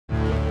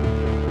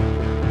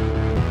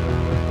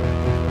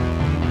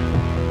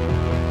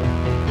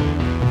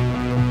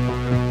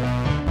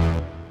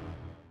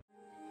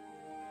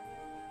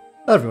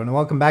Hello everyone and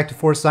welcome back to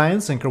For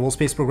Science and Kerbal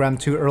Space Program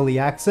 2 Early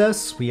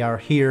Access. We are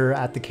here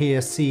at the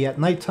KSC at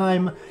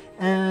nighttime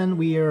and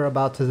we are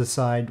about to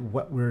decide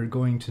what we're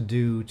going to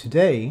do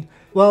today.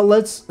 Well,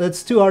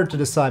 it's too hard to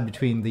decide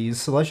between these,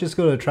 so let's just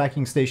go to the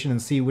tracking station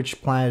and see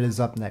which planet is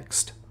up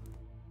next.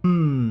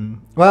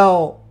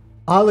 Well,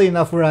 oddly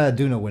enough we're at a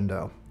Duna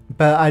window,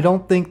 but I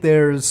don't think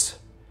there's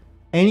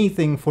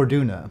anything for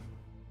Duna.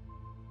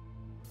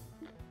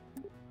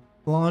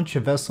 Launch a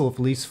vessel with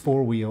at least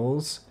 4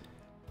 wheels.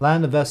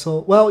 Land a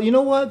vessel. Well, you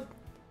know what?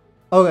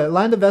 Okay,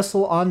 land a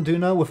vessel on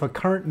Duna with a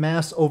current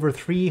mass over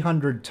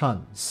 300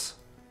 tons.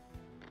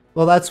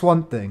 Well, that's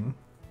one thing.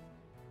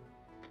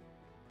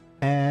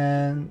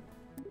 And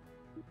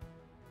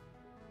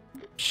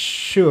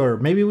sure,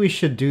 maybe we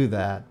should do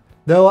that.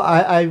 Though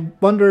I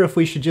wonder if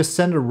we should just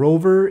send a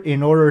rover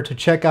in order to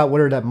check out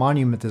whether that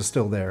monument is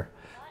still there.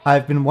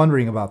 I've been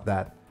wondering about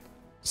that.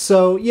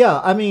 So yeah,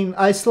 I mean,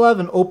 I still have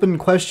an open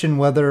question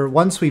whether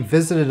once we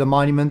visited a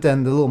monument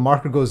and the little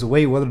marker goes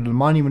away, whether the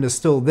monument is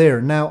still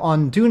there. Now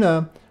on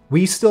Duna,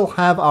 we still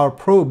have our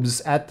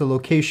probes at the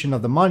location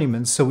of the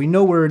monument, so we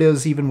know where it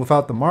is even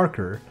without the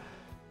marker.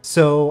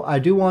 So I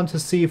do want to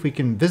see if we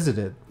can visit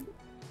it.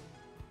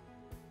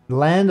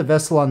 Land a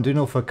vessel on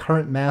Duna with a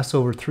current mass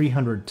over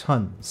 300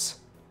 tons.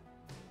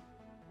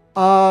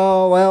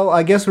 Oh, well,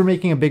 I guess we're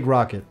making a big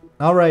rocket.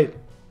 Alright.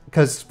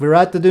 Because we're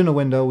at the Duna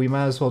window, we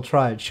might as well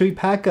try it. Should we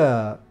pack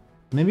a...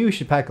 Maybe we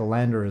should pack a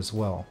lander as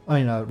well. I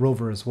mean, a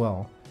rover as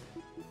well.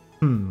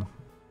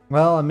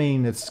 Well, I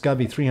mean, it's gotta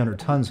be 300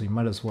 tons, we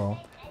might as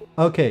well.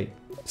 Okay,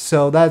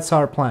 so that's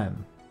our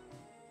plan.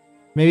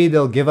 Maybe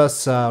they'll give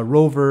us a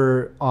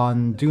rover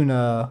on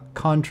Duna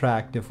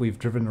contract if we've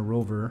driven a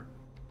rover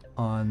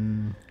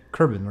on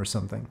Kerbin or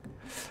something.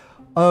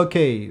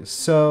 Okay,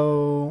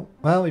 so...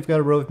 Well, we've got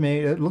a rover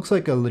made. It looks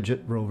like a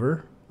legit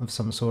rover of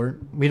some sort.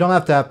 We don't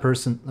have to have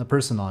a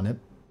person on it.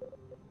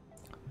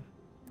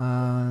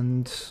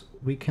 And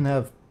we can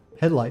have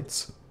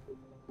headlights.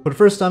 For the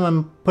first time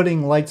I'm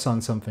putting lights on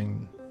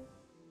something.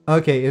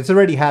 Okay, it's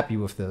already happy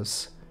with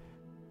this.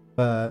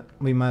 But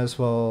we might as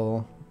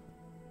well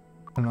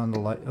turn on the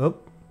light. Oh,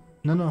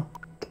 no.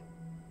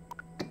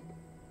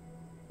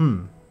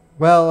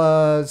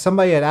 Well,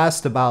 somebody had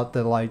asked about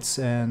the lights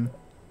and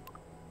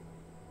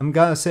I'm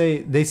gonna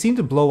say they seem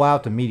to blow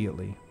out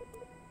immediately.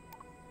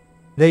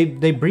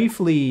 They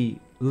briefly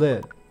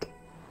lit.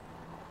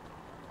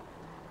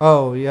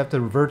 Oh, you have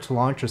to revert to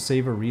launch or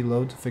save or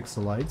reload to fix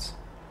the lights.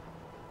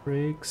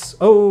 Brakes.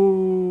 Oh.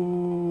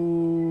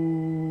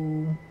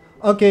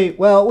 Okay,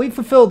 well, we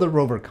fulfilled the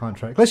rover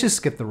contract. Let's just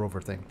skip the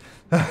rover thing.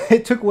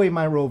 It took away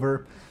my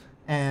rover,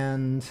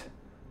 and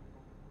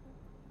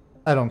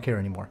I don't care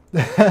anymore.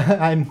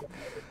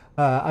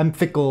 I'm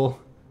fickle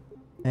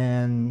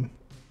and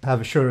have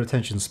a short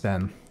attention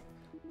span.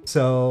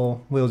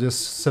 So we'll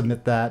just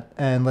submit that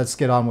and let's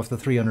get on with the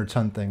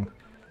 300-ton thing.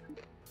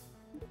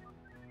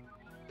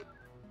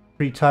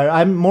 Pretty tired.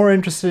 I'm more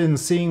interested in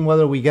seeing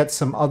whether we get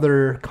some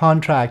other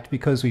contract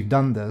because we've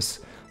done this.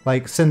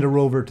 Like send a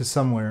rover to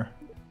somewhere.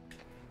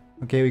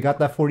 Okay, we got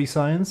that 40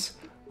 science.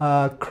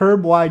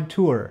 Curb-wide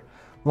tour.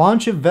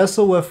 Launch a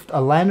vessel with a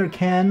lander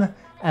can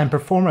and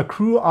perform a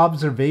crew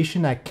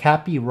observation at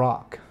Cappy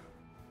Rock.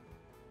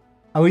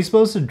 Are we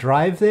supposed to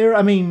drive there?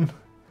 I mean...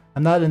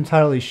 I'm not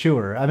entirely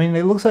sure. I mean,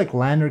 it looks like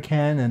lander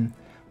can, and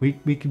we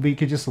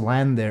could just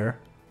land there.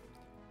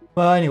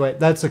 Well, anyway,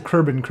 that's a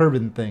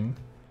Kerbin thing.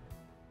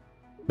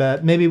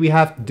 But maybe we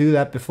have to do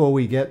that before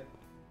we get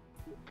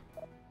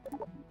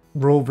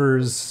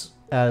rovers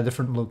at a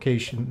different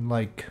location,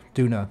 like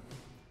Duna.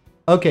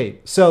 Okay,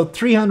 so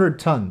 300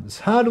 tons.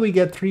 How do we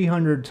get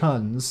 300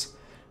 tons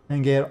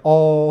and get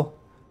all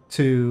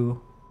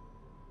to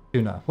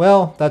Duna?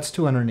 Well, that's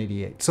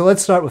 288. So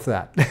let's start with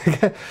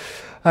that.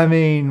 I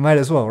mean, might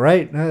as well,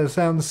 right?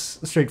 Sounds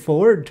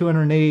straightforward.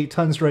 288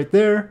 tons right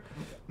there.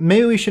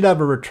 Maybe we should have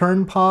a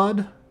return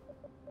pod.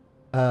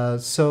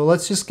 So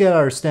let's just get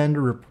our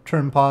standard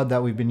return pod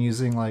that we've been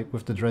using, like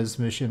with the Dres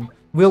mission.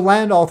 We'll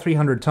land all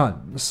 300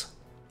 tons.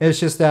 It's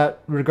just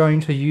that we're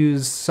going to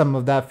use some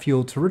of that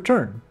fuel to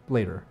return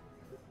later.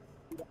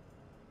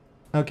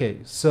 Okay,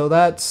 so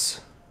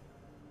that's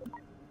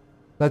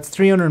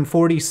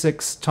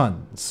 346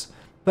 tons.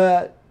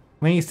 But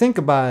when you think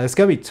about it, it's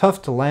gonna be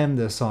tough to land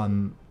this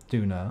on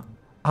Duna.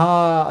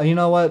 You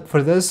know what?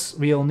 For this,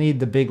 we'll need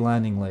the big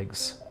landing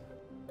legs.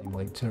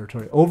 Leg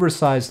territory.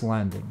 Oversized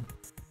landing.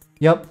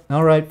 Yep,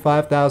 alright,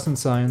 5,000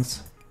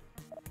 science.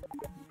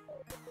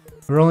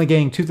 We're only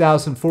getting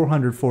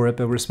 2,400 for it,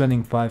 but we're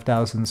spending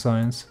 5,000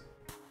 science.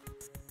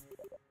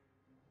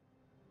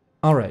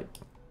 Alright.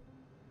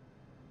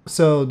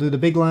 So, do the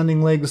big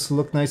landing legs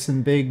look nice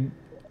and big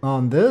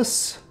on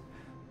this?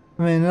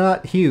 I mean,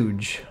 not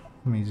huge.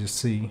 Let me just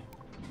see.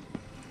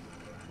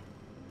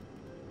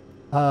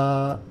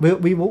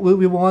 We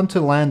want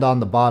to land on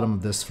the bottom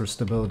of this for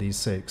stability's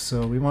sake,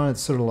 so we want it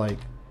sort of like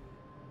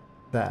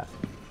that.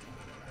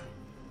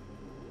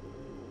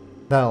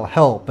 That'll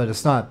help, but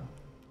it's not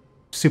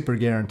super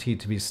guaranteed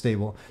to be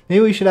stable.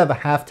 Maybe we should have a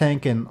half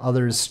tank and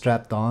others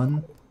strapped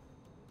on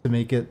to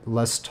make it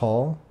less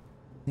tall.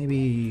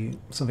 Maybe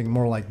something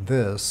more like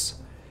this.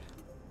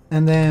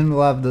 And then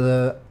we'll have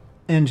the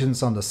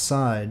engines on the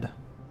side.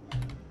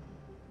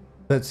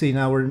 But see,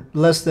 now we're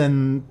less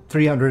than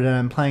 300 and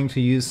I'm planning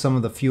to use some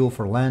of the fuel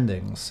for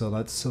landing, so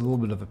that's a little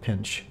bit of a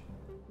pinch.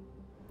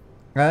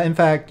 In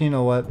fact, you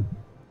know what?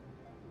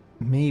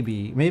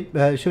 Maybe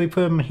should we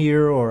put them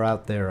here or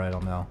out there? I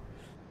don't know.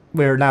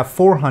 We're now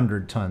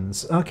 400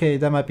 tons. Okay,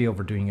 that might be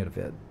overdoing it a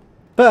bit.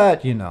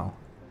 But, you know.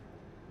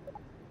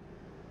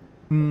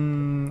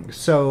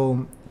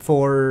 So,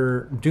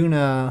 for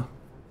Duna,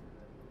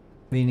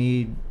 we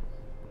need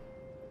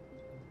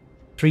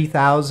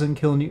 3,000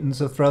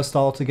 kilonewtons of thrust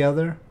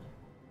altogether.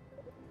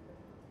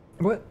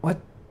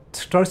 What?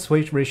 Thrust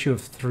weight ratio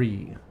of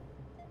 3.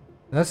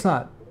 That's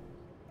not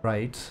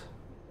right.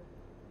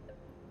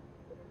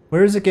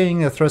 Where is it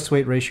getting a thrust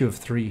weight ratio of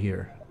 3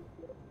 here?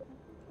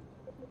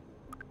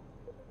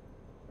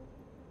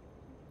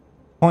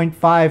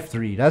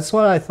 0.53. That's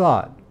what I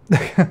thought.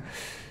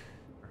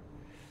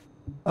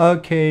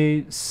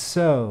 Okay,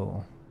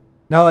 so...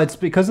 No, it's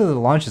because of the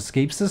launch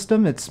escape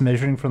system. It's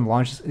measuring from the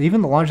launch...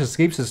 Even the launch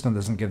escape system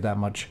doesn't give that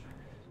much.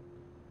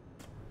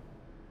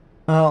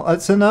 Well,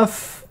 that's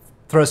enough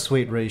thrust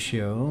weight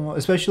ratio.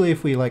 Especially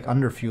if we, like,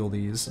 underfuel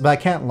these. But I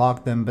can't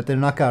lock them, but they're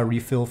not gonna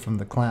refill from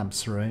the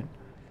clamps, right?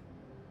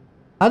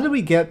 How did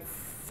we get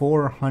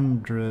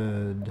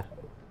 400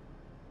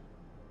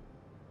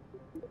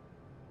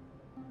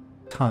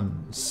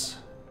 tons?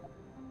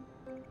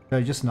 Did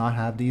I just not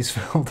have these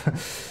filled?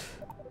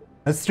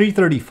 That's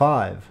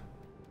 335.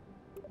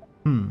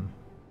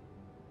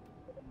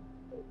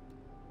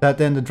 That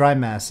then the dry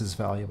mass is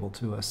valuable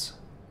to us.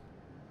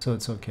 So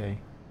it's okay.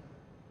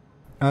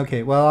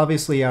 Okay, well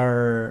obviously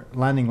our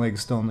landing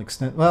legs don't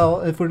extend.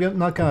 Well, if we're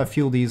not gonna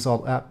fuel these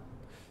all if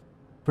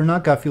we're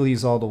not gonna fuel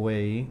these all the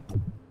way,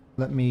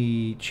 let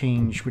me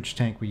change which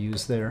tank we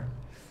use there.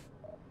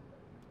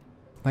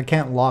 I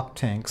can't lock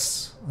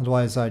tanks,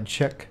 otherwise I'd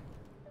check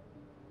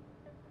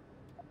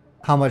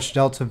how much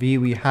delta V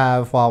we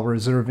have while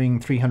reserving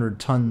 300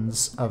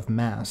 tons of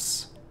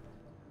mass.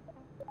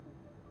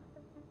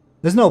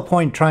 There's no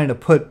point trying to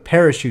put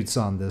parachutes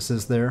on this,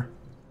 is there?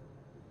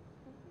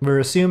 We're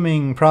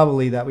assuming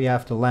probably that we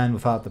have to land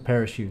without the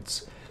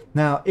parachutes.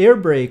 Now, air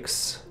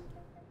brakes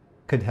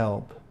could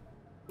help.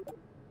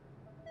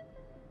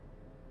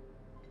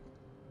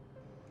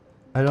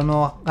 I don't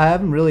know. I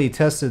haven't really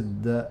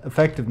tested the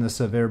effectiveness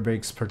of air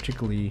brakes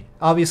particularly.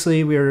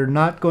 Obviously,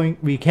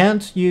 we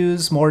can't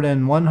use more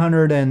than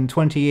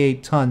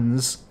 128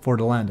 tons for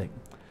the landing.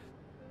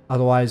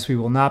 Otherwise, we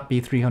will not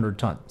be 300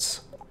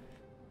 tons.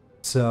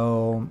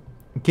 So,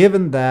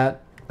 given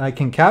that, I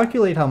can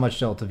calculate how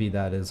much delta V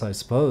that is, I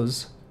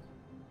suppose.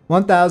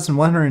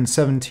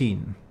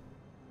 1,117.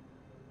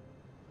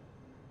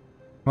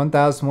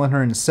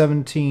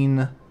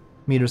 1,117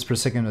 meters per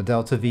second of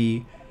delta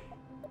V.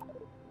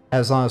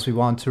 As long as we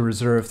want to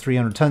reserve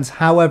 300 tons.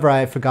 However,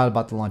 I forgot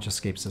about the launch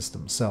escape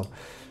system. So,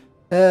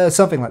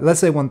 something like,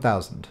 let's say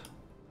 1,000.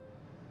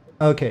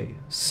 Okay,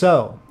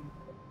 so,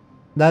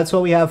 that's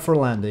what we have for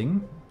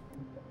landing.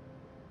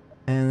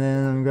 And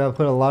then I'm going to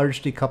put a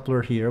large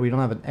decoupler here. We don't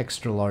have an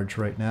extra large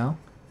right now.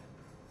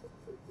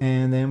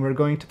 And then we're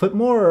going to put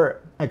more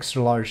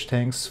extra large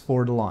tanks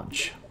for the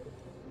launch.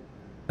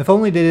 If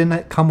only they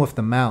didn't come with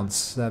the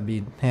mounts, that'd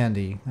be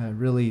handy. I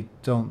really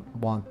don't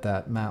want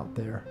that mount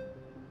there.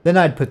 Then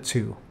I'd put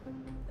 2.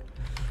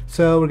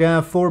 So we're gonna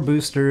have 4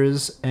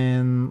 boosters,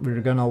 and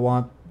we're gonna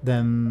want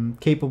them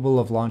capable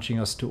of launching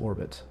us to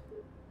orbit.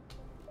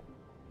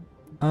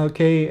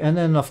 Okay, and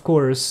then of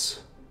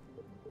course,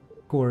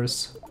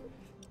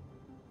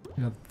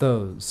 we have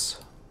those.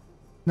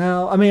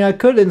 Now, I mean, I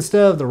could,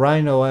 instead of the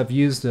Rhino, have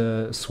used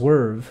a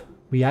swerve.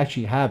 We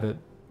actually have it.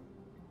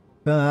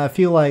 But I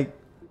feel like,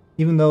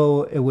 even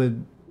though it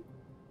would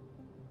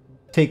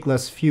take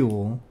less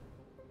fuel,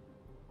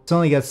 it's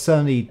only got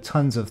 70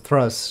 tons of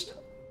thrust.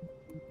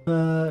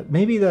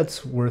 Maybe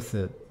that's worth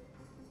it.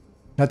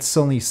 That's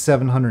only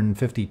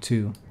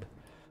 752.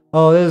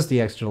 Oh, there's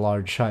the extra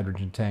large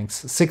hydrogen tanks.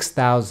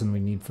 6,000 we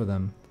need for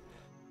them.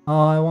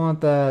 Oh, I want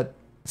that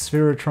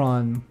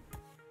Spherotron.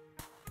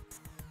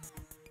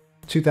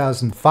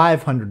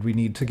 2,500 we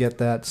need to get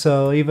that,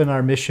 so even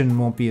our mission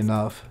won't be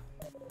enough.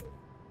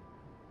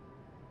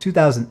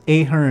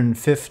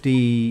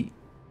 2,850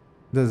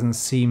 doesn't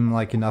seem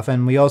like enough,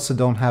 and we also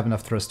don't have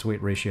enough thrust to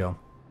weight ratio.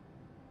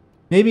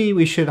 Maybe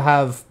we should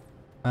have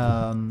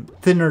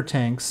thinner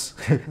tanks.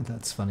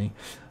 That's funny.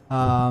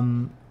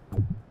 And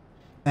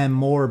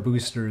more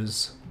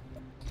boosters.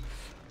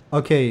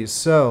 Okay,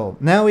 so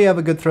now we have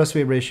a good thrust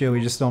weight ratio,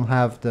 we just don't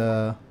have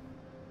the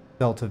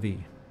delta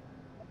V.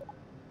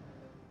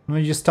 Let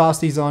me just toss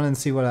these on and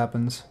see what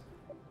happens.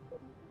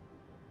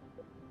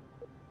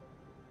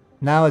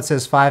 Now it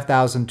says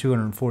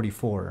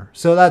 5,244,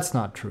 so that's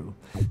not true.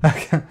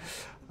 Well,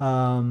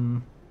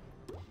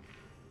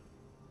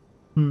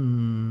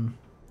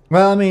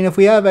 I mean, if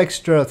we have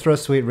extra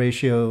thrust weight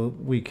ratio,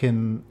 we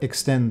can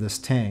extend this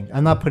tank.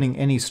 I'm not putting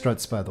any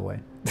struts, by the way.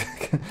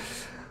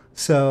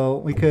 So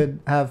we could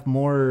have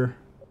more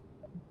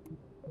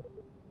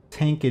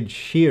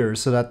tankage here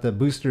so that the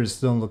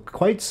boosters don't look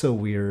quite so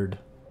weird.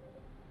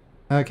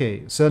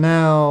 Okay, so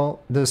now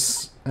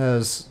this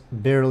has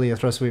barely a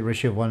thrust weight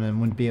ratio of 1 and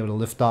wouldn't be able to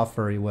lift off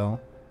very well.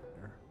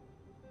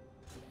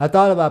 I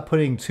thought about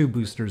putting 2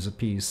 boosters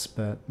apiece,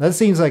 but that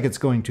seems like it's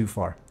going too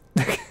far.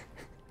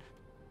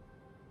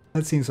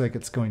 That seems like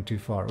it's going too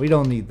far. We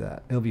don't need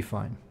that. It'll be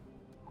fine.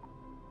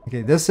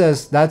 Okay, that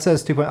says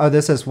 2. Oh,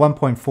 this says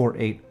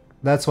 1.48.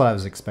 That's what I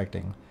was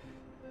expecting.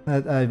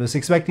 I was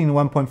expecting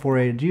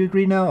 1.48. Do you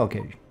agree now?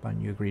 Okay, fine.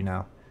 You agree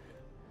now.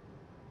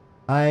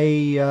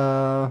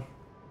 I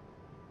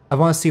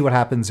want to see what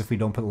happens if we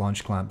don't put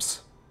launch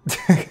clamps.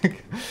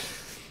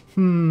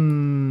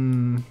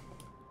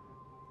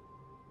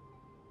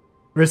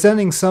 We're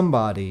sending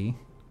somebody,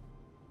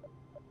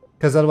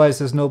 because otherwise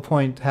there's no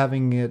point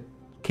having it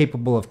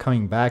capable of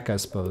coming back, I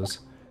suppose.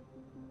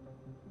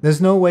 There's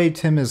no way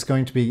Tim is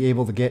going to be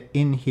able to get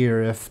in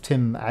here if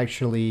Tim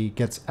actually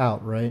gets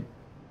out, right?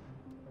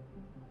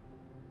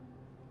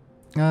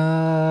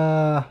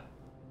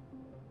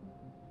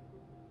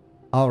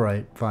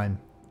 Alright, fine.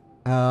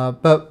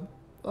 But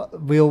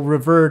we'll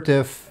revert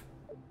if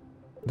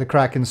the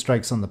Kraken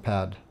strikes on the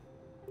pad.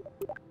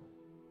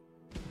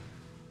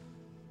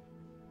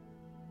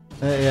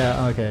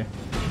 Yeah, okay.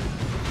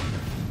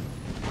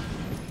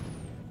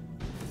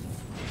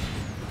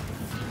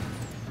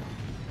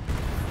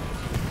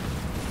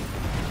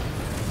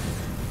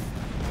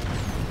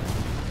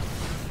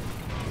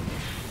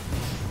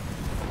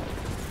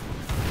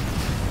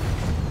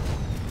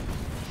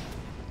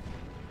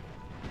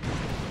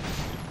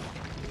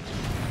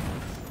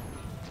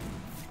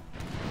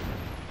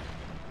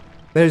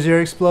 There's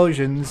your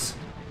explosions.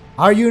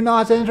 Are you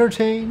not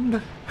entertained?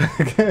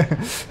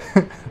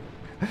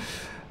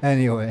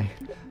 Anyway,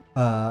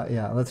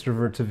 yeah, let's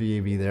revert to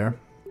VAB there.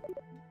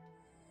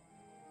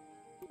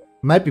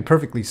 Might be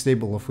perfectly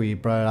stable if we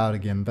brought it out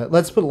again, but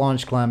let's put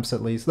launch clamps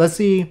at least. Let's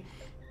see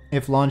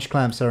if launch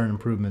clamps are an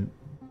improvement.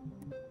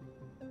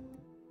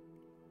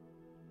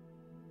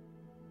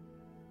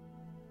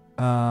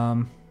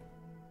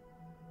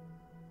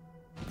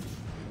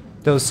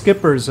 Those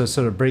skippers are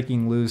sort of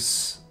breaking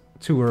loose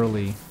too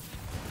early.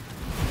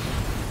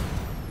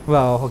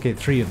 Well, okay,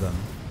 3 of them.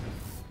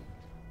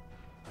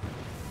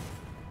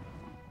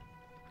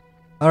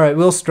 Alright,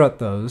 we'll strut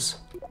those.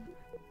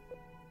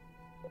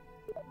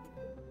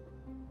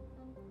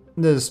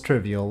 This is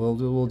trivial.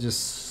 We'll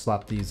just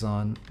slap these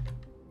on.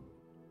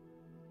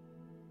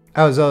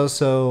 I was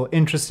also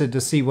interested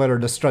to see whether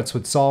the struts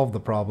would solve the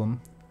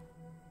problem.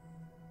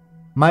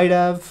 Might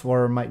have,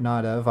 or might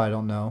not have, I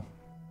don't know.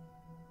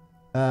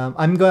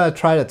 I'm gonna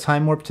try to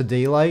time warp to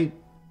daylight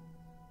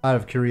out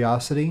of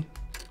curiosity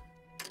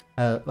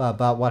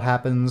about what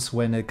happens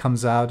when it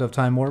comes out of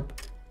time warp.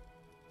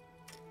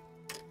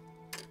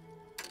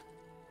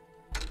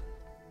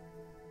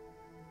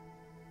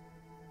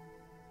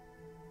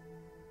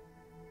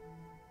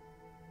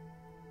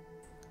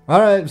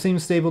 Alright,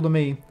 seems stable to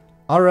me.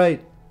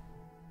 Alright,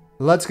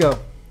 let's go.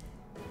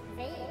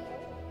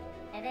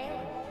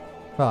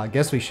 Well, I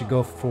guess we should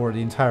go for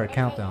the entire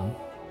countdown.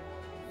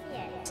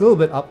 It's a little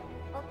bit up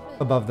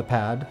above the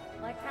pad.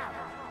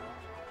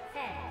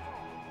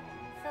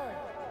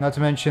 Not to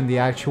mention the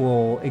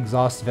actual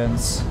exhaust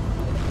vents.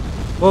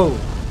 Whoa!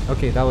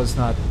 Okay, that was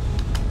not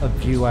a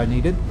view I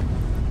needed.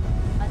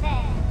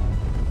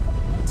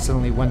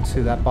 Suddenly went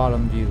to that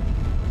bottom view.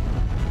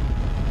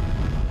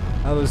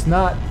 I was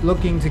not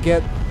looking to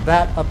get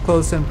that up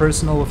close and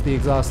personal with the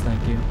exhaust,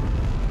 thank you.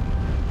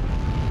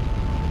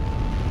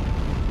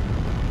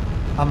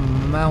 A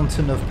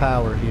mountain of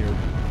power here.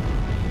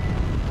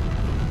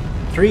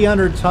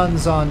 300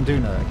 tons on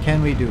Duna.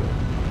 Can we do it?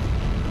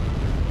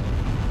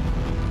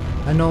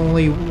 I don't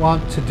only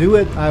want to do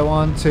it, I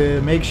want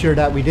to make sure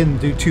that we didn't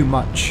do too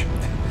much.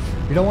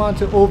 We don't want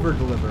to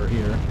over-deliver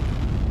here.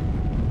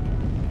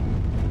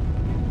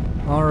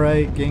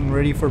 Alright, getting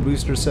ready for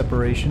booster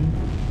separation.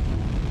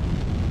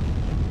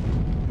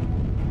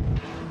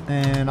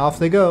 And off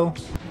they go.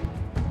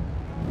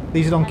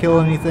 Please don't kill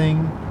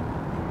anything.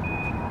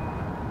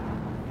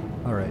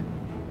 Alright.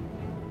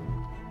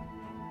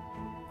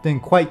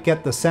 Didn't quite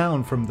get the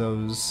sound from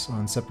those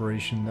on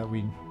separation that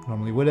we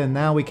normally would, and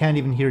now we can't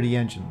even hear the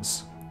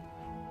engines.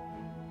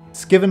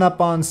 It's given up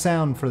on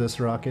sound for this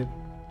rocket.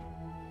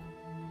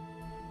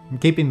 I'm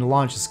keeping the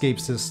launch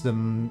escape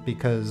system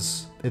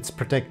because it's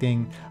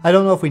protecting... I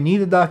don't know if we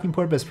need a docking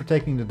port, but it's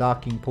protecting the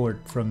docking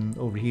port from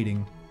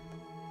overheating.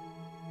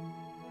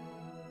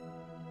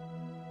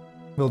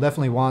 We'll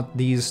definitely want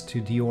these to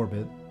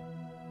deorbit.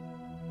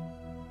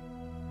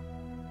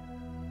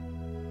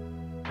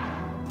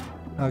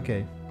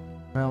 Okay,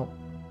 well,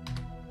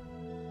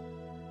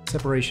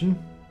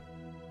 separation,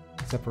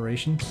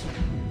 separation.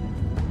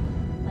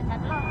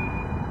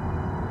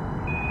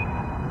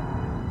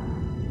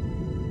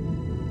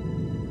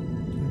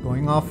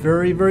 Going off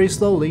very, very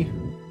slowly.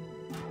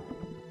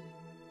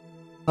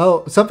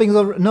 Oh, something's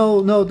over. No,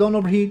 no, don't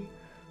overheat.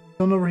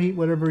 Don't overheat,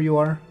 whatever you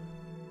are.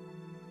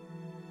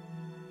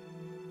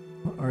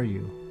 What are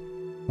you?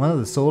 One of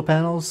the solar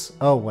panels?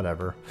 Oh,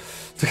 whatever.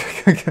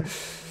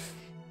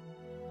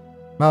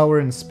 Well,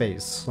 we're in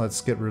space. Let's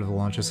get rid of the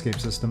launch escape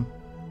system.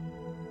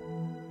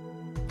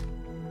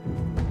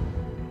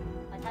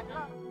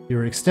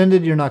 You're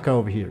extended, you're not going to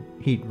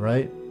overheat,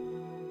 right?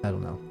 I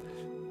don't know.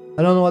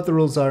 I don't know what the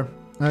rules are.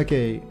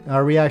 Okay,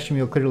 our reaction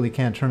wheel clearly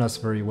can't turn us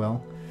very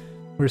well.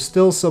 We're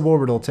still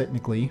suborbital,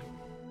 technically.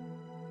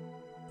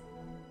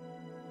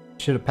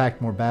 Should have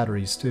packed more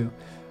batteries, too.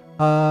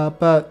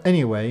 But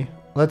anyway,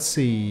 let's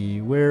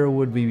see. Where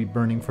would we be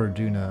burning for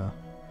Duna?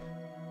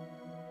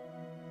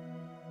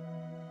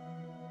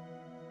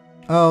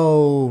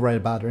 Oh, right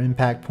about our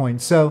impact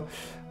point. So,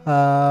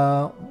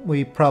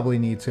 we probably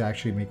need to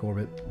actually make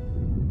orbit.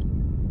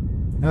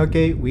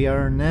 Okay, we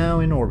are now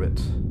in orbit.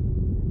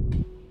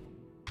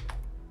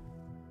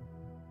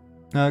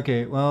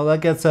 Okay, well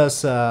that gets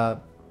us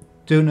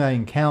Duna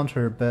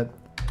encounter, but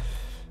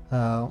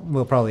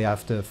we'll probably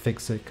have to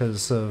fix it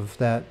because of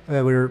that.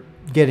 We're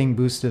getting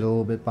boosted a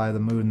little bit by the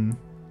moon,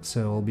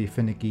 so it'll be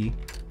finicky.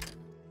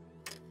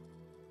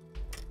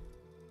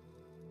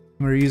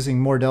 We're using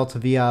more Delta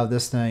V out of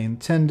this than I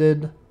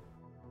intended.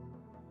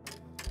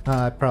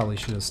 I probably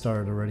should have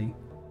started already.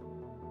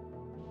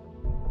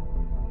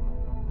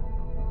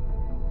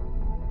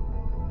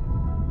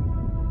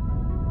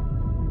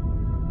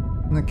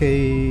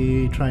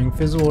 Okay, trying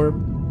Fizzle Orb.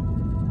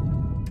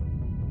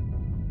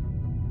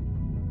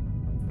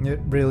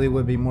 It really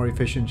would be more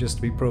efficient just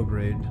to be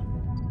prograde.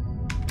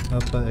 Oh,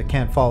 but I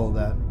can't follow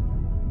that.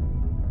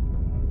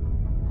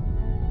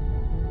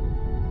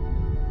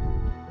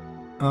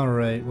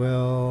 Alright,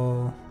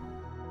 well...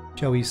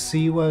 shall we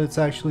see what it's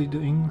actually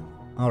doing?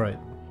 Alright.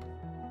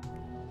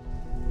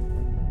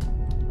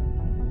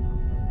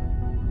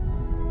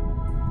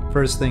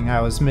 First thing,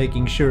 I was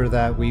making sure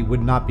that we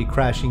would not be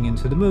crashing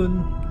into the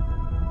moon.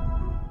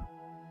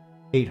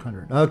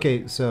 800.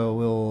 Okay, so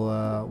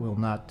we'll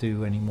not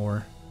do any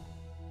more.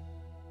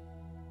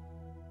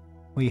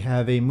 We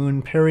have a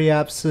moon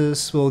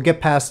periapsis. We'll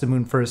get past the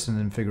moon first and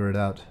then figure it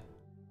out.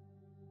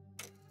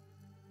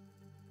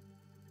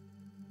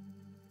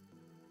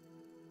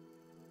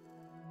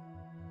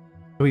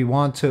 Do we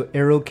want to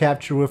aero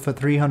capture with a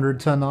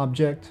 300-ton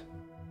object?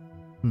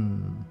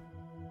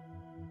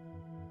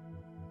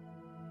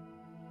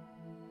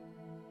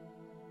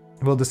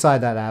 We'll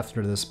decide that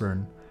after this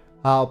burn.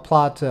 I'll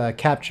plot a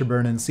capture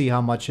burn and see how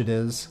much it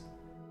is,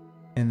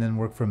 and then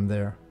work from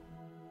there.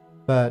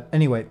 But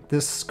anyway,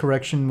 this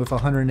correction with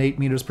 108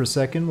 meters per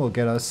second will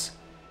get us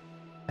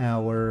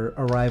our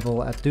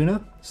arrival at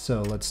Duna.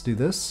 So let's do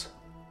this.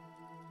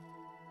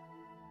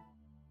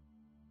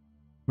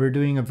 We're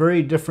doing a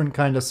very different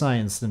kind of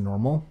science than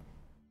normal.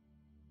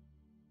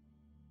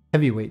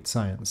 Heavyweight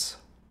science.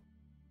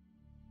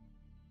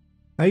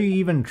 Are you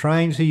even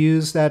trying to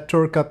use that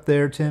torque up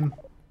there, Tim?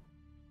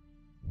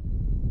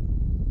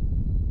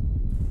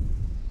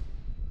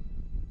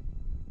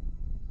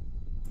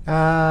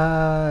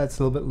 It's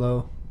a little bit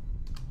low.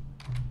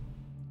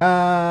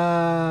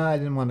 I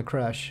didn't want to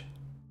crash.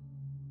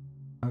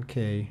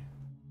 Okay.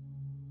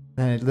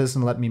 And it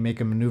doesn't let me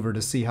make a maneuver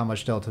to see how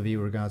much Delta V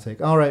we're going to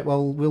take. Alright,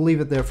 well, we'll leave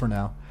it there for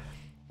now.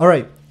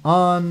 Alright,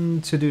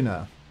 on to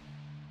Duna.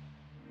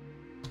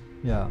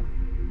 Yeah.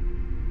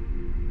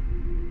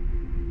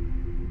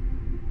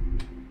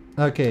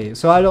 Okay,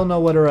 so I don't know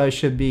whether I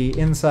should be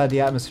inside the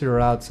atmosphere or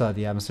outside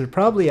the atmosphere.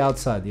 Probably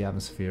outside the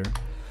atmosphere.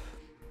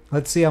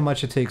 Let's see how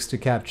much it takes to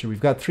capture. We've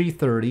got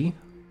 330.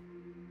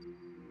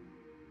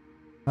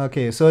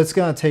 Okay, so it's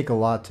gonna take a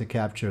lot to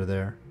capture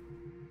there.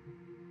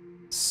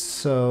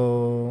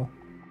 So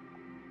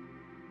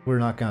we're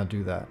not gonna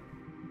do that.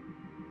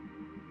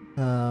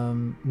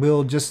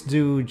 We'll just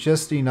do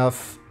just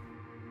enough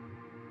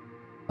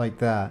like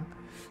that.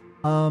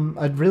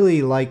 I'd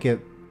really like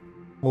it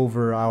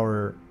over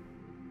our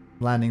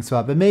landing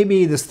spot, but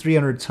maybe this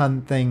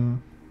 300-ton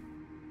thing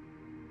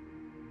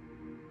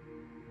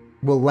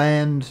will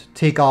land,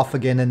 take off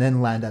again, and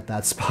then land at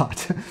that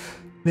spot.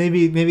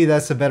 maybe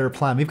that's a better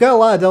plan. We've got a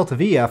lot of Delta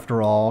V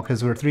after all,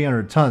 because we're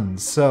 300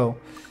 tons, so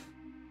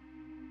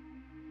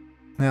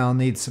now I'll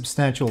need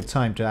substantial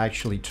time to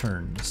actually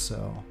turn,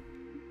 so...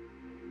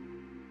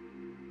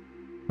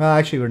 Well,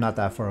 actually we're not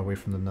that far away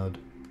from the node.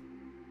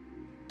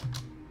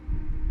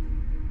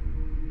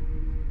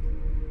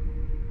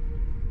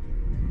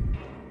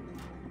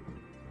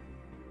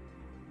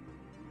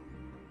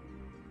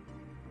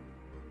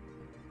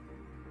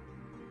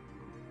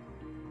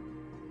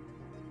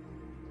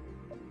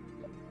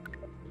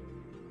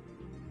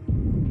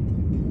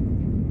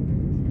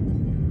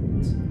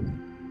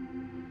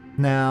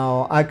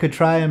 Now, I could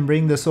try and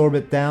bring this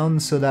orbit down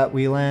so that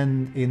we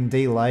land in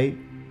daylight.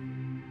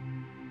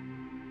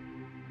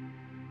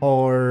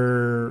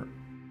 Or...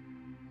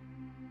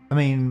 I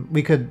mean,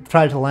 we could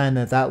try to land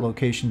at that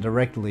location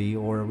directly,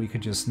 or we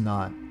could just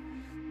not.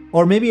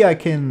 Or maybe I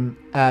can,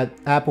 at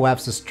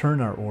apoapsis,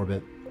 turn our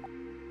orbit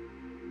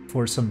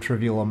for some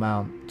trivial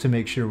amount to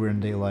make sure we're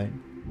in daylight.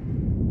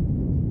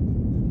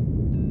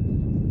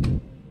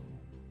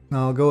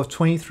 I'll go with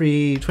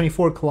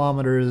 24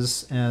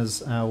 kilometers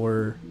as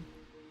our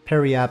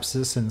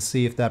periapsis and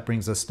see if that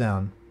brings us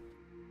down.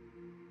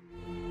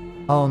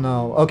 Oh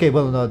no. Okay,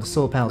 well no, the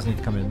solar panels need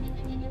to come in.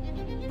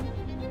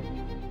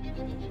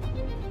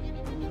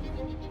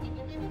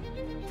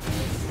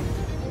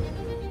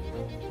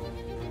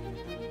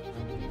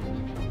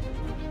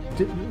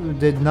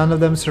 Did none of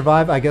them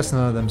survive? I guess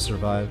none of them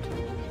survived.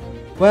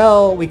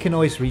 Well, we can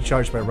always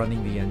recharge by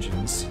running the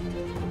engines.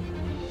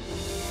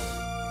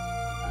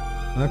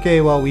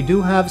 Okay, well we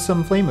do have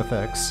some flame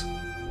effects.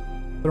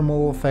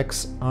 Thermal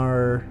effects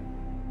are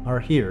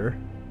here.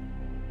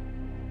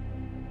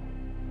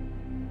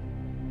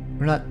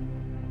 We're not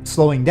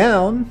slowing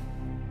down.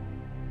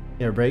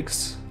 Air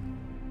brakes.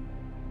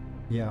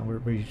 Yeah,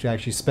 we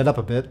actually sped up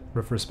a bit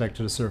with respect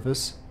to the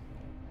surface.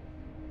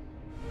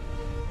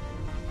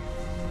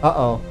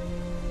 Uh-oh.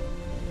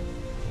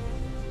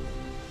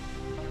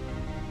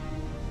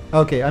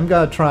 Okay, I'm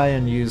gonna try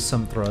and use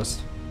some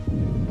thrust.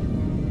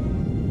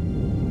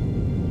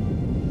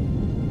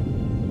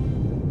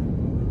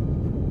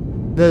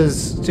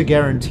 This is to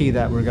guarantee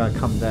that we're gonna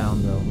come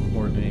down, though,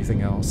 more than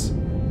anything else.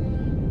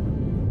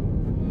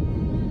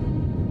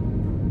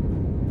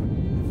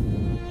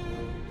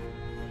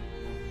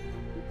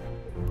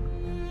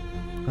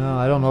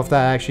 I don't know if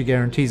that actually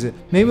guarantees it.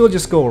 Maybe we'll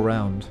just go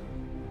around.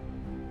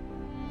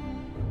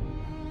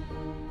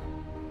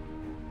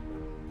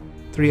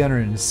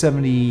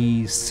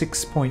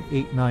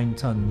 376.89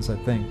 tons, I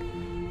think.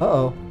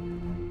 Uh-oh.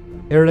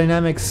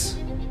 Aerodynamics.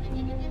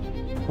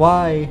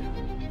 Why?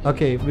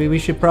 Okay, we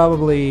should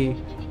probably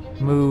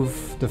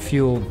move the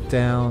fuel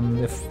down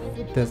if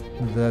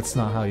that's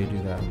not how you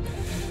do that.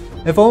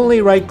 If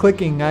only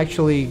right-clicking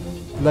actually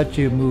let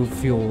you move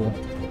fuel.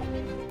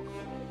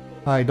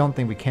 I don't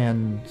think we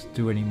can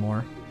do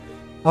anymore.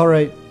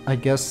 Alright, I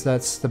guess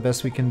that's the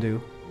best we can do.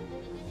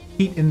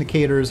 Heat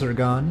indicators are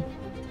gone.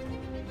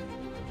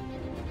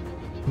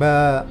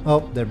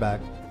 Oh, they're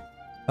back.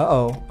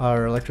 Uh-oh,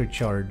 our electric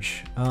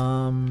charge.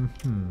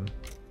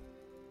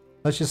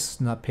 Let's just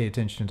not pay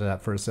attention to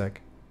that for a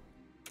sec.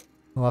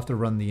 We'll have to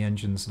run the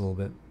engines a little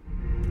bit.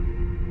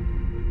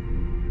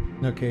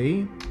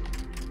 Okay.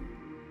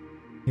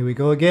 Here we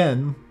go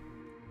again.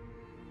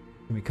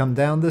 Can we come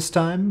down this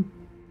time?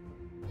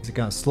 Is it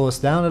gonna slow us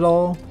down at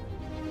all?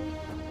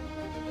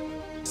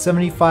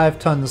 75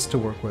 tons to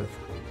work with.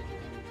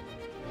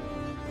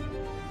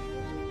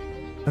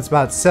 That's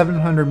about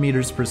 700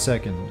 meters per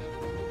second.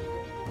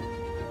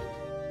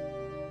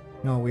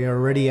 No, we are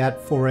already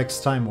at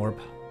 4x time warp.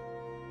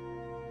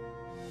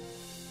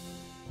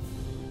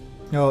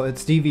 No,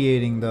 it's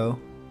deviating though.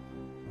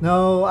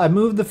 No, I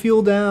moved the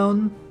fuel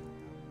down.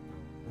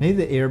 Maybe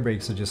the air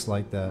brakes are just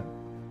like that.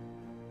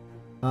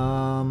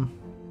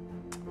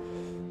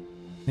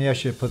 Maybe I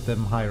should put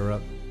them higher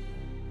up.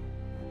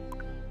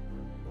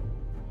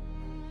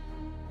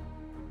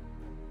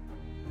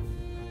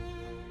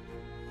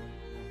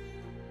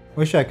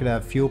 Wish I could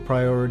have fuel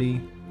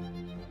priority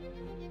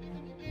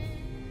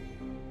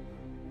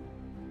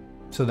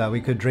so that we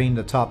could drain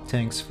the top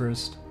tanks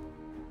first.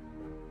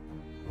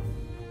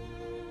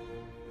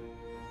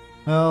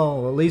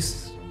 Well, at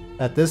least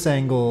at this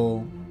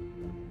angle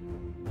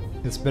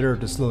it's better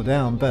to slow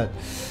down, but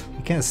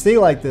we can't stay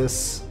like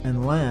this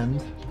and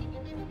land.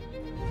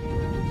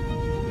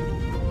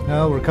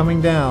 No, we're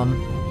coming down.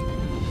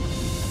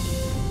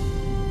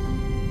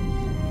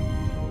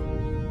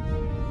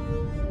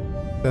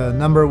 The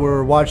number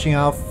we're watching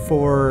out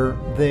for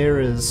there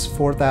is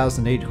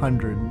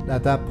 4,800.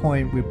 At that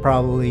point, we're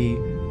probably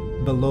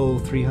below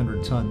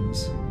 300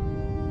 tons.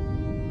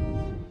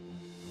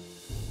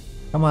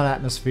 Come on,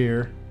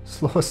 atmosphere.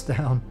 Slow us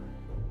down.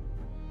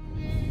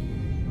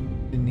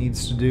 It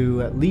needs to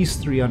do at least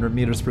 300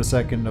 meters per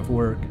second of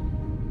work.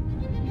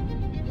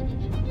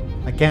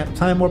 I can't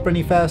time warp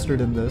any faster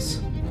than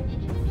this.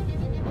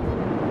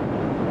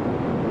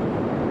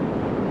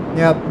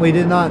 Yep, we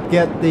did not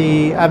get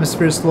the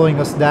atmosphere slowing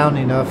us down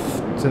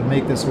enough to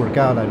make this work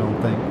out, I don't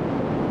think.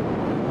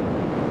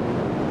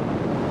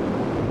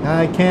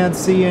 I can't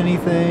see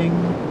anything.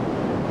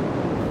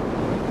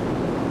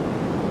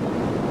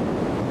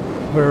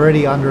 We're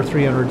already under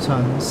 300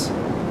 tons.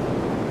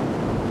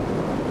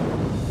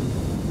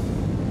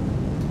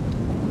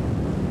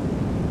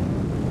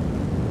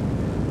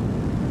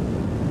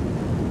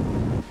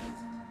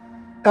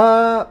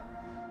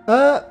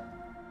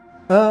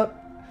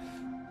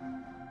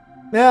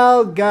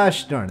 Well,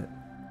 gosh darn it.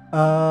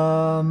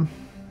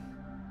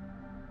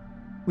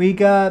 We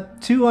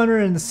got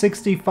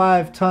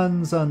 265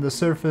 tons on the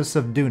surface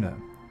of Duna.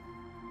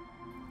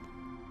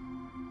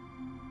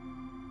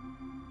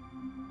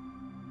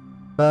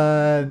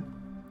 But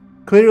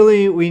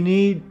clearly we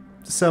need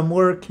some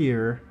work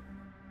here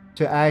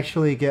to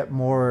actually get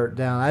more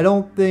down. I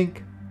don't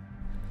think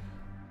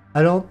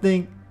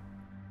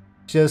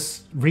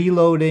just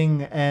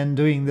reloading and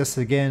doing this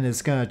again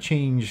is gonna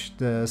change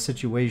the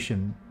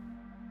situation.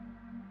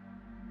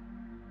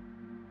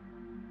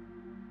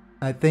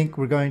 I think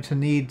we're going to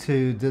need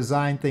to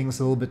design things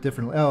a little bit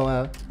differently.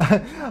 Oh,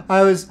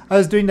 I was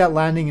doing that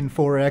landing in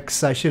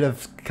 4x. I should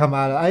have come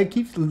out. I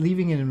keep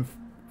leaving it in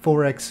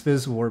 4x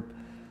Fizz Warp.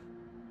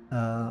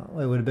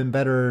 It would have been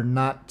better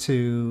not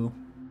to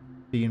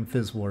be in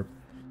Fizz Warp.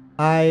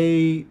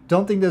 I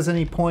don't think there's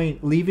any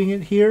point leaving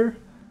it here.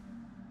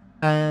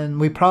 And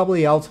we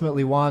probably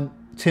ultimately want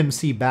Tim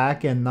C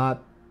back and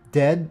not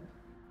dead.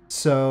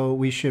 So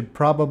we should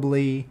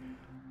probably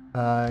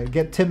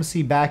get Tim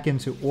C back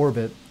into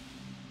orbit.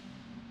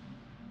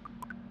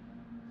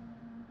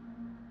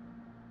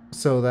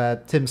 So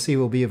that Tim C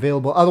will be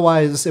available.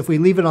 Otherwise, if we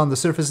leave it on the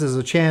surface, there's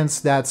a chance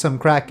that some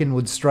Kraken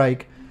would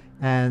strike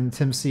and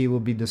Tim C will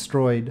be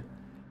destroyed.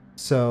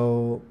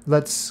 So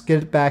let's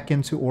get it back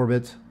into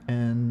orbit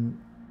and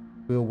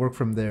we'll work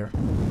from there.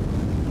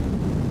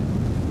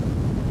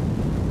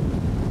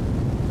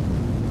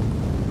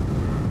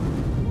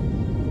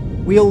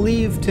 We'll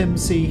leave Tim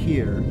C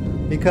here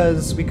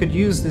because we could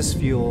use this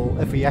fuel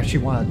if we actually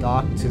want to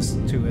dock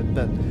to it,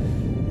 but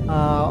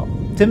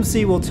Tim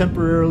C will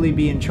temporarily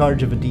be in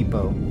charge of a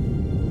depot,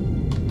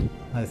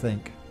 I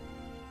think.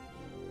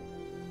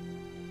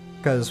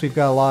 Because we've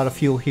got a lot of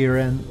fuel here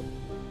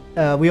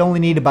and we only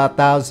need about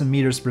 1,000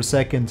 meters per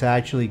second to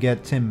actually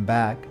get Tim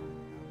back.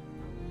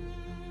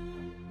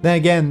 Then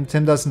again,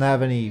 Tim doesn't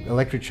have any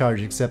electric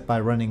charge except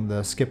by running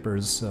the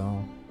skippers,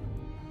 so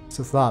it's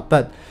a thought.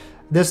 But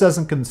this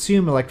doesn't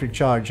consume electric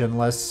charge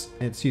unless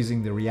it's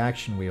using the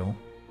reaction wheel.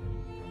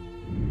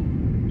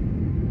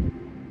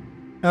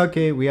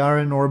 Okay, we are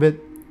in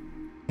orbit,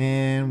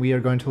 and we are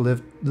going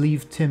to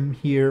leave Tim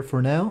here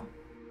for now.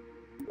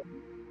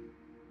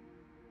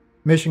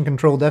 Mission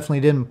control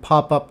definitely didn't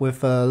pop up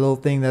with a little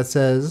thing that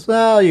says,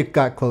 well, you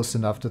got close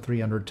enough to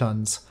 300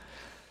 tons.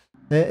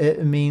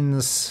 It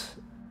means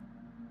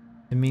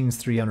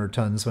 300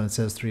 tons when it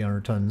says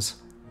 300 tons.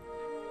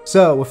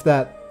 So with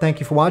that, thank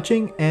you for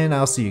watching, and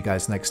I'll see you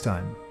guys next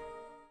time.